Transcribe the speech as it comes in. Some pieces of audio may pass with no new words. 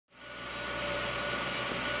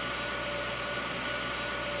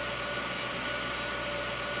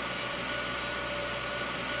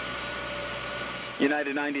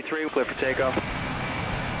United 93, clear for takeoff.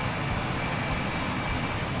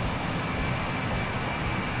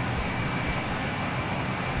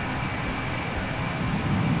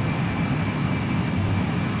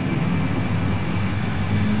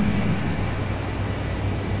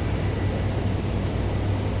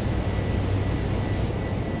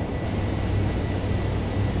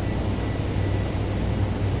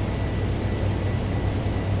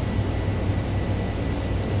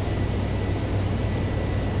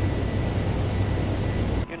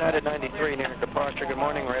 United 93 near departure. Good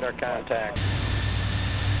morning, radar contact.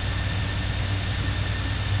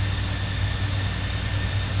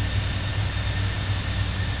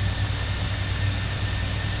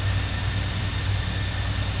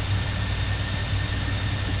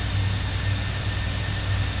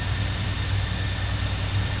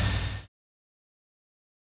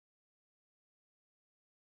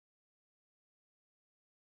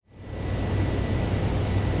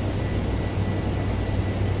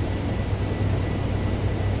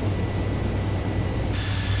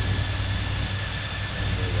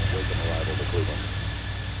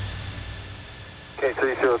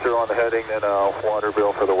 K300 on the heading, then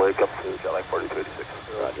Waterville for the wake up to Jetline 4286.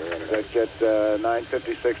 Roger. That's jet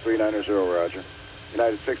 956, 390, roger.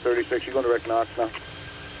 United 636, you going direct Knox now?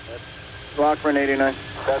 Lock for an 89.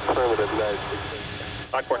 That's affirmative, United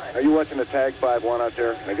 636. Are you watching the tag 5-1 out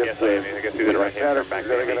there? I guess, yes, I guess he's in right hand turn back.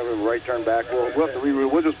 They're going to have a right turn back.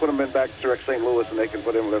 We'll just put them in back to direct St. Louis and they can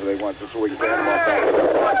put in whatever they want just so we can hand them off back.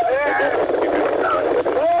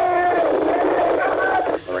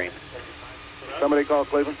 Marine. Somebody call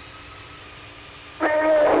Cleveland.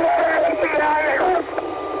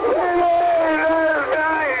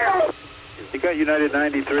 You got United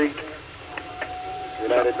 93?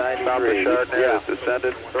 United 93. South of Chardonnay, yeah.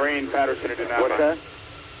 Descended. Marine Patterson did not. What's that?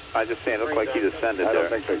 I just saying, it looked like he descended I there.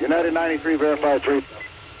 don't think so. United 93, verify 3.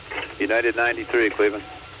 United 93, Cleveland.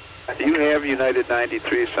 Do you have United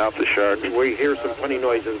 93 south of Chardonnay? We hear some funny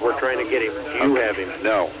noises. We're trying to get him. Do you have him?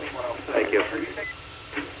 No. Thank you.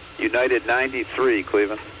 United 93,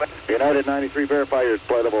 Cleveland. United 93, verify your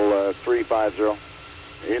flight level 350.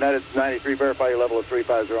 United 93, verify your level of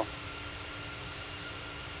 350.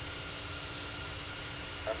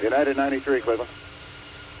 United 93, Cleveland.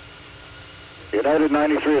 United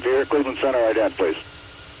 93, if you hear Cleveland Center, ident, please.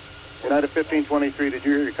 United 1523, did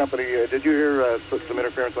you hear your company, did you hear some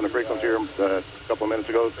interference on the frequency here a couple of minutes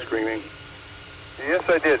ago, screaming? Yes,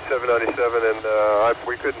 I did, 797, and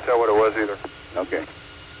we couldn't tell what it was either. Okay.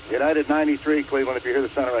 United 93, Cleveland, if you hear the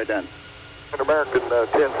center, ident. An American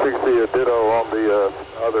 1060, a ditto on the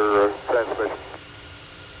other transmission.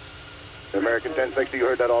 The American 1060, you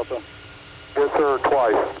heard that also? Yes, sir,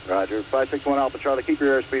 twice. Roger. 561 Alpha Charlie, keep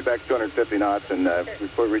your airspeed back to 250 knots and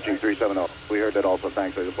report reaching 370. We heard that also,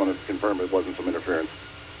 thanks. I just wanted to confirm it wasn't some interference.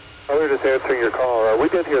 Oh, we were just answering your call. We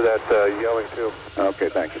did hear that yelling, too. Okay,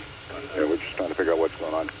 thanks. Yeah, we're just trying to figure out what's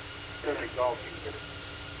going on.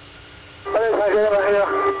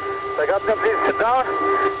 The captain, please sit down.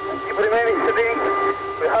 Keep remaining sitting.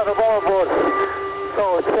 We have a bomb aboard.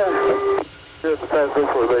 So, it's here's the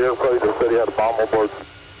transmission with the airplane that said he had a bomb aboard.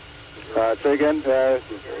 Say again,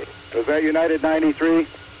 was that United 93?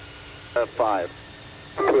 5.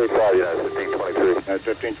 285, yeah, 1523.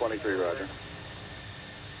 1523, roger.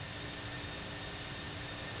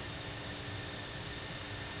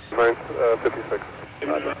 Marine, 56.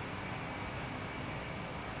 Roger.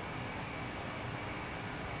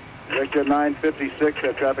 Executive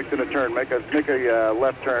 956, traffic's going to turn. Make a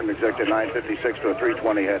left turn, Executive 956 to a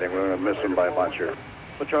 320 heading. We're going to miss him by a bunch here.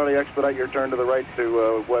 So Charlie, expedite your turn to the right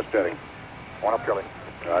to west heading. One up, Charlie.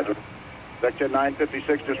 Roger. Executive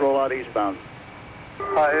 956, just roll out eastbound.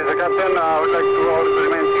 Here's the captain. I would like to roll to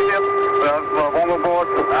remain seated. We have bomb aboard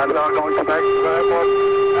and are going to back to the airport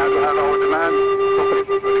and we have our demand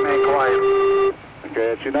to remain quiet. Okay,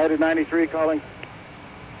 it's United 93 calling.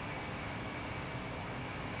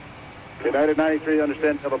 United 93,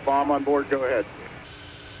 understand you have a bomb on board. Go ahead.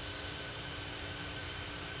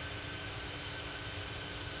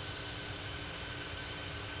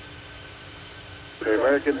 Okay,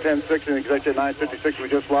 American 1060 and Executive 956, we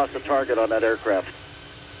just lost a target on that aircraft.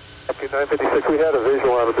 Okay, 956, we had a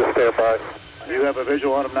visual on it, just stand by. Do you have a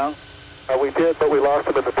visual on him now? We did, but we lost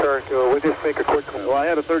him in the turn. We just make a quick... Well, I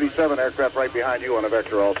had a 37 aircraft right behind you on a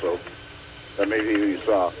Vector also. That may be who you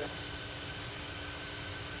saw.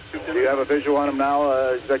 Do you have a visual on him now,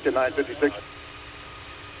 Executive 956?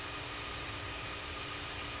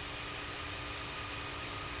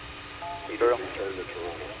 Material?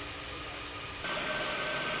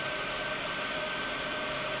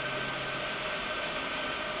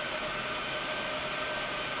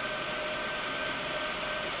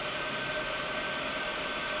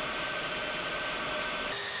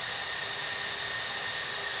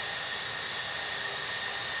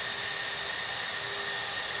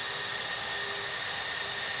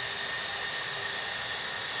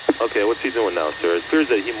 Okay, what's he doing now, sir? It appears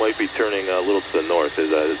that he might be turning a little to the north.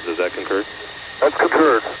 Does that concur? That's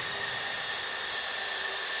concurred.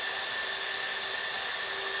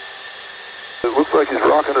 It looks like he's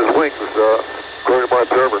rocking his wings, according to my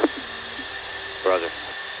observer. Roger.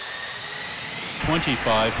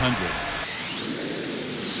 2500.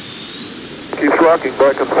 Keeps rocking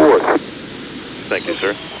back and forth. Thank you,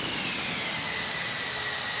 sir.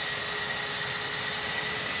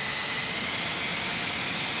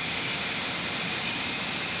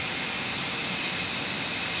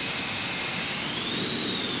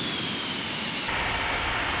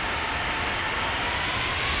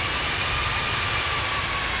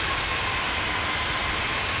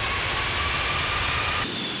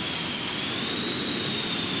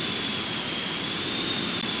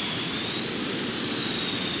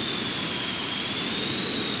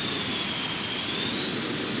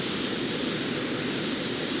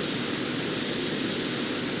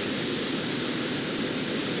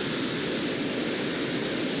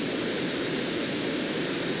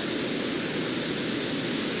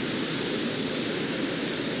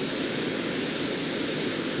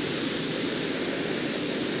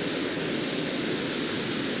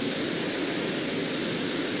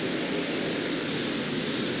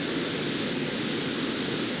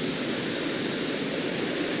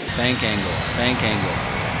 Bank angle, bank angle,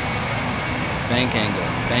 bank angle,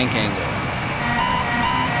 bank angle,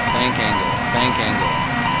 bank angle, bank angle,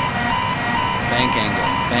 bank angle,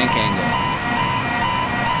 bank angle,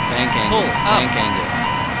 bank angle, bank angle,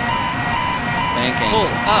 bank angle,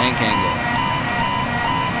 bank angle,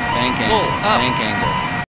 bank angle, bank angle.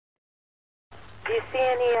 Do you see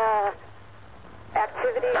any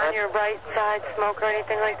activity on your right side, smoke or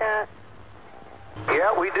anything like that?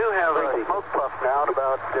 Yeah, we do have a smoke puff now at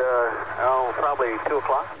about, probably 2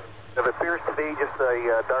 o'clock. It appears to be just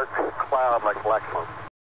a dark cloud like black smoke.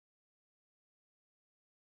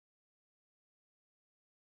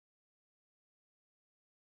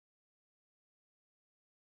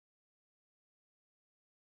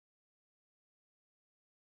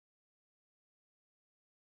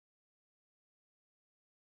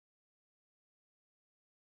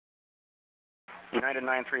 United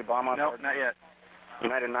 9-3 bomb on board? Nope, not yet.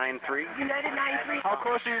 United 9-3? United 9-3. How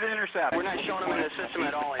close are you to intercept? We're not showing them in the system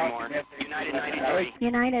at all anymore. United 93.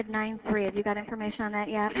 United 9-3, have you got information on that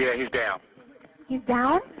yet? Yeah, he's down. He's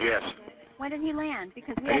down? Yes. When did he land?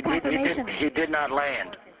 Because we have confirmation. He did not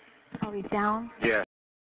land. Oh, he's down? Yes.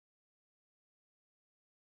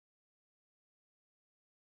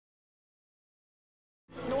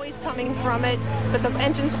 Noise coming from it, but the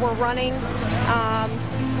engines were running.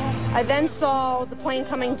 I then saw the plane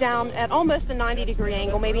coming down at almost a 90-degree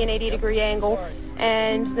angle, maybe an 80-degree angle,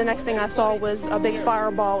 and the next thing I saw was a big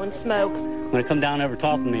fireball and smoke. When it come down over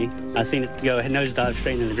top of me, I seen it go nosedive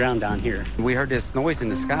straight into the ground down here. We heard this noise in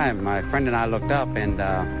the sky. My friend and I looked up and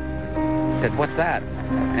said, "What's that?"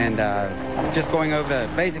 And just going over,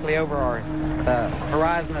 basically over the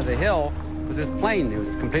horizon of the hill, was this plane. It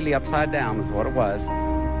was completely upside down, is what it was.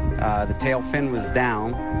 The tail fin was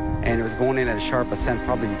down, and it was going in at a sharp ascent,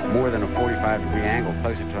 probably more than a 45-degree angle,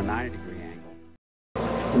 closer to a 90-degree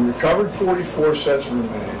angle. We recovered 44 sets of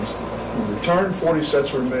remains. We returned 40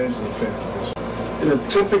 sets of remains to the families. In a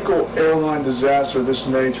typical airline disaster of this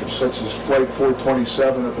nature, such as Flight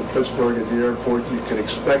 427 up at Pittsburgh at the airport, you could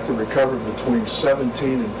expect to recover between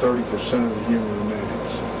 17 and 30% of the human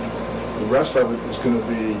remains. The rest of it is going to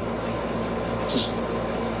be just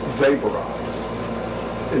vaporized.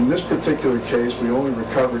 In this particular case, we only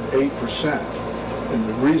recovered 8%, and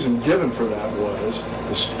the reason given for that was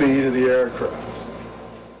the speed of the aircraft.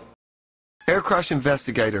 Air crash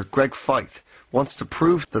investigator Greg Feith wants to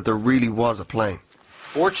prove that there really was a plane.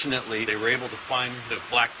 Fortunately, they were able to find the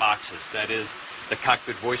black boxes, that is, the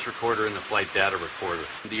cockpit voice recorder and the flight data recorder.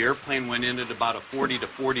 The airplane went in at about a 40 to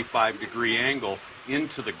 45 degree angle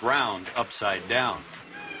into the ground upside down.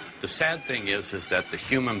 The sad thing is that the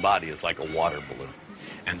human body is like a water balloon.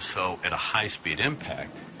 And so at a high-speed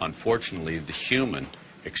impact, unfortunately, the human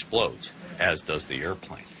explodes, as does the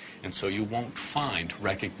airplane. And so you won't find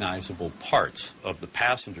recognizable parts of the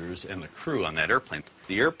passengers and the crew on that airplane.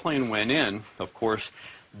 The airplane went in, of course,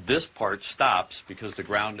 this part stops because the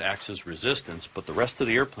ground acts as resistance, but the rest of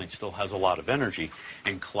the airplane still has a lot of energy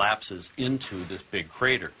and collapses into this big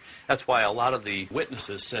crater. That's why a lot of the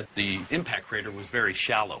witnesses said the impact crater was very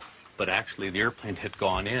shallow, but actually the airplane had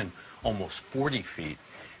gone in almost 40 feet,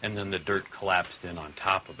 and then the dirt collapsed in on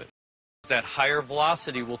top of it. That higher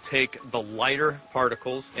velocity will take the lighter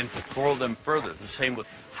particles and throw them further. The same with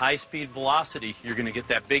high-speed velocity, you're going to get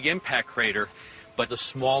that big impact crater, but the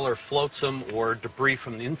smaller flotsam or debris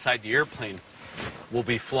from the inside the airplane will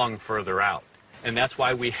be flung further out. And that's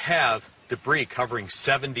why we have debris covering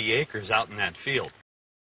 70 acres out in that field.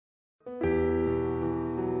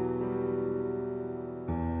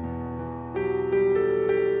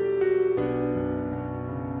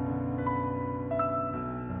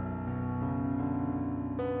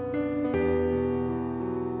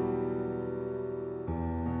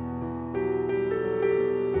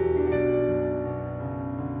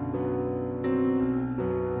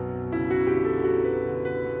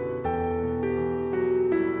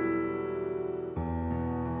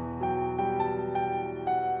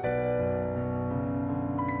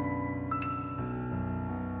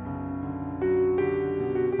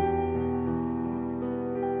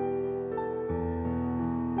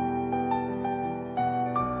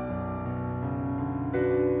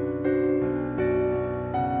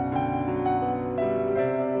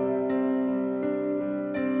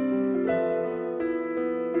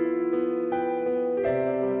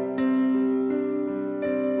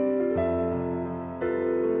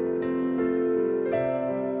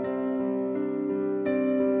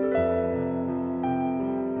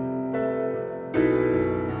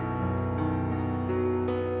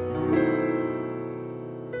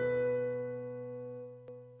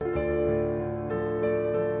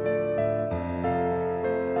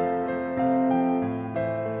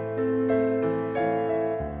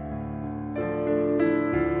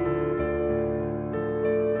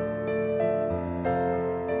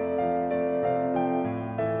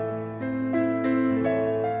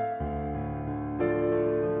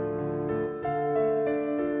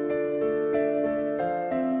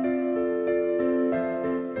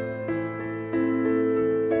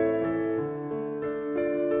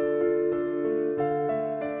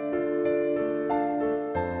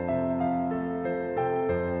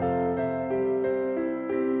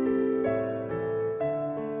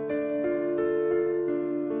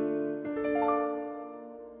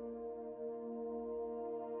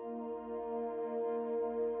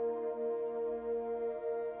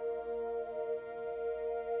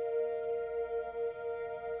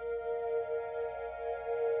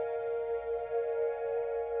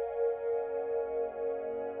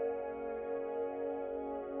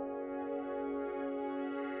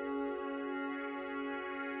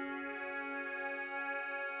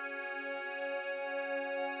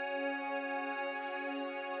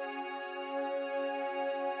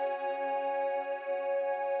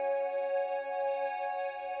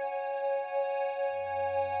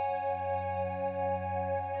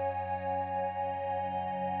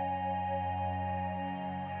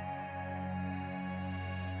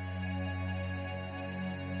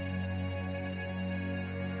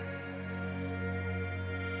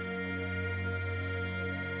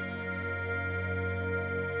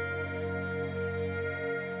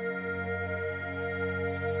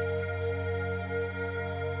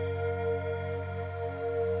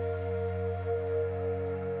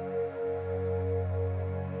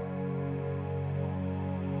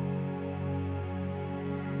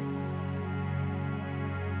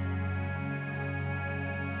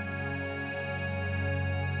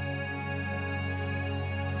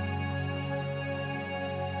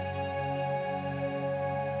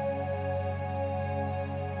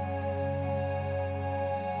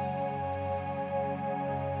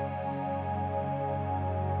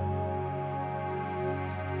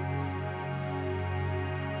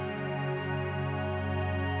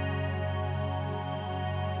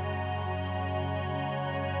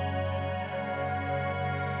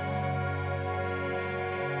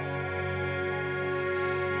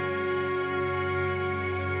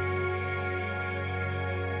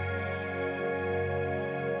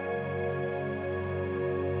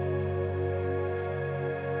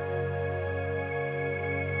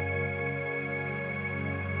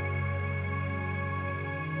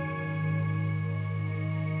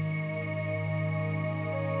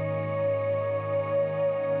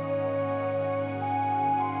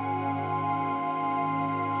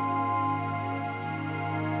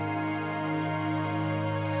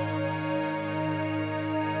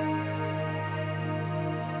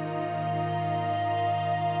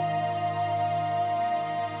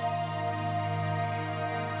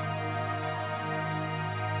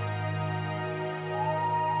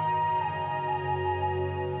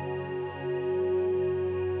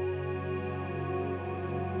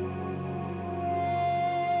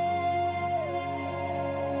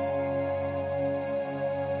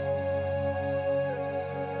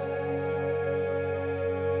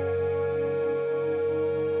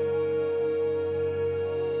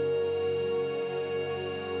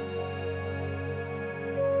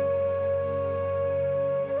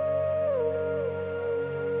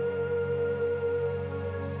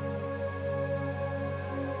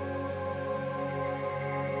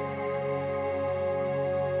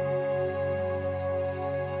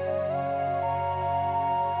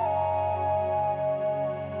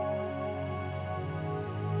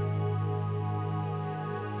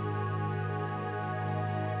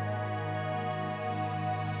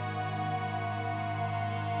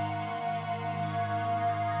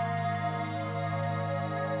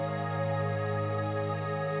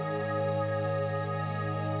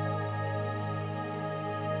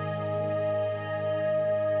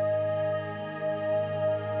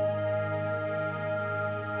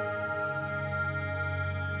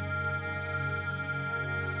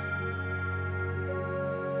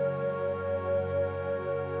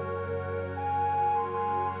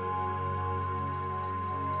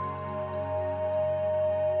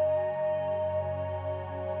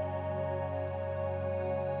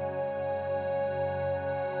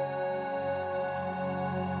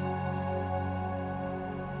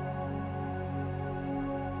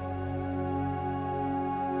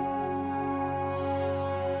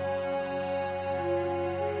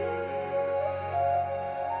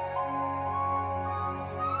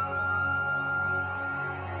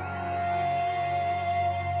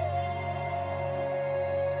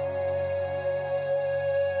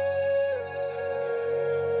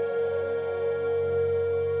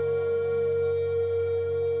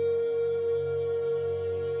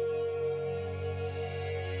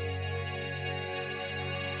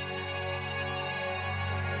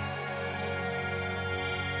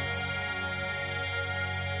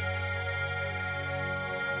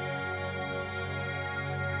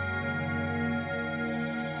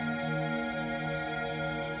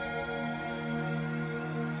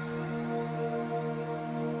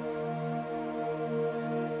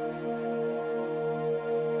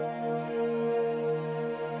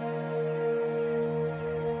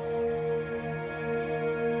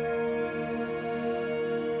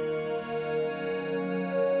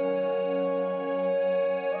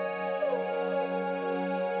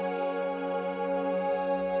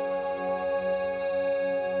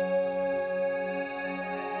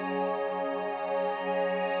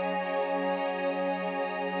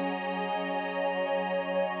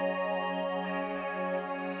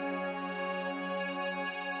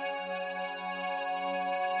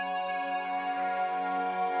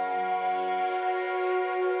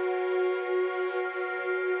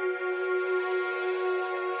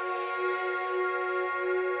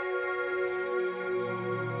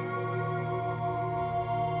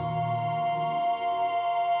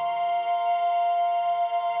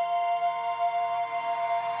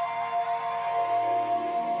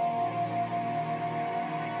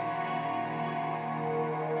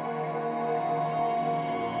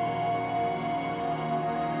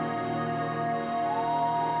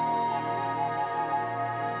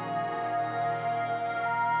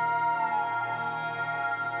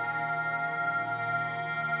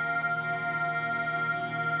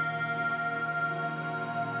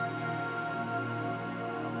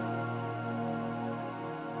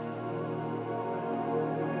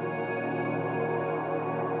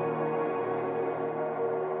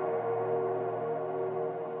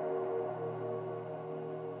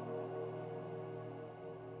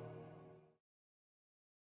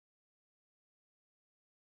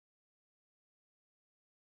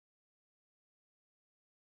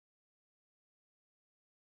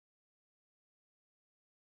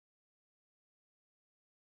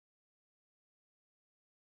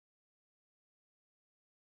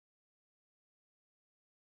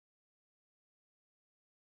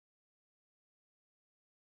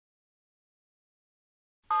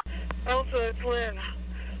 Elsa, it's Lynn.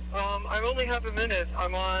 I only have a minute.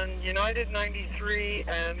 I'm on United 93,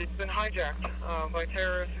 and it's been hijacked by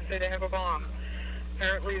terrorists who say they have a bomb.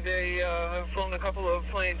 Apparently, they have flown a couple of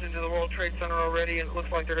planes into the World Trade Center already, and it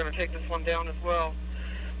looks like they're going to take this one down as well.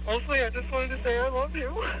 Mostly, I just wanted to say I love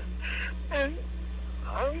you, and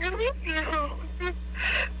I'm going to miss you.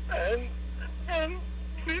 and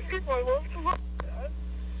please keep my love to my dad.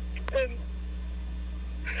 And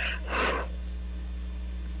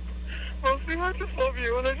mostly, I just love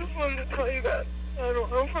you, and I just wanted to tell you that. I don't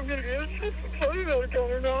know if I'm going to get a chance to tell you that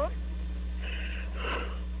again or not.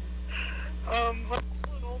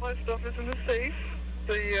 All my stuff is in the safe.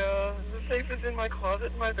 The safe is in my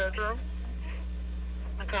closet in my bedroom.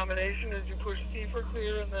 The combination is you push C for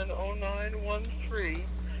clear and then 0913,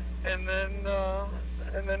 and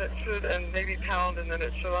then it should, and maybe pound, and then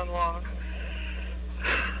it should unlock.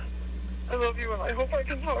 I love you, and I hope I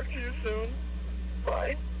can talk to you soon.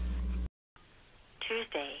 Bye.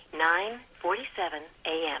 Tuesday, 9:47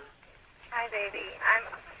 a.m. Hi, baby.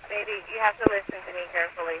 Baby, you have to listen to me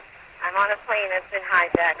carefully. I'm on a plane that's been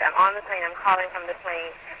hijacked. I'm on the plane. I'm calling from the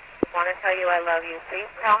plane. I want to tell you I love you. Please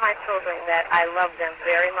tell my children that I love them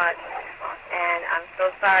very much. And I'm so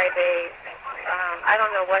sorry, babe. I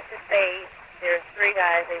don't know what to say. There's 3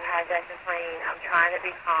 guys. They've hijacked the plane. I'm trying to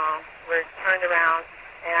be calm. We're turned around,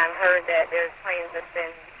 and I've heard that there's planes that's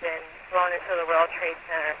been flown into the World Trade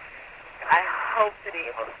Center. I hope to be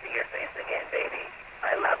able to see your face again, baby.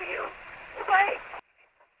 I love you. Bye.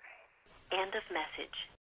 End of message.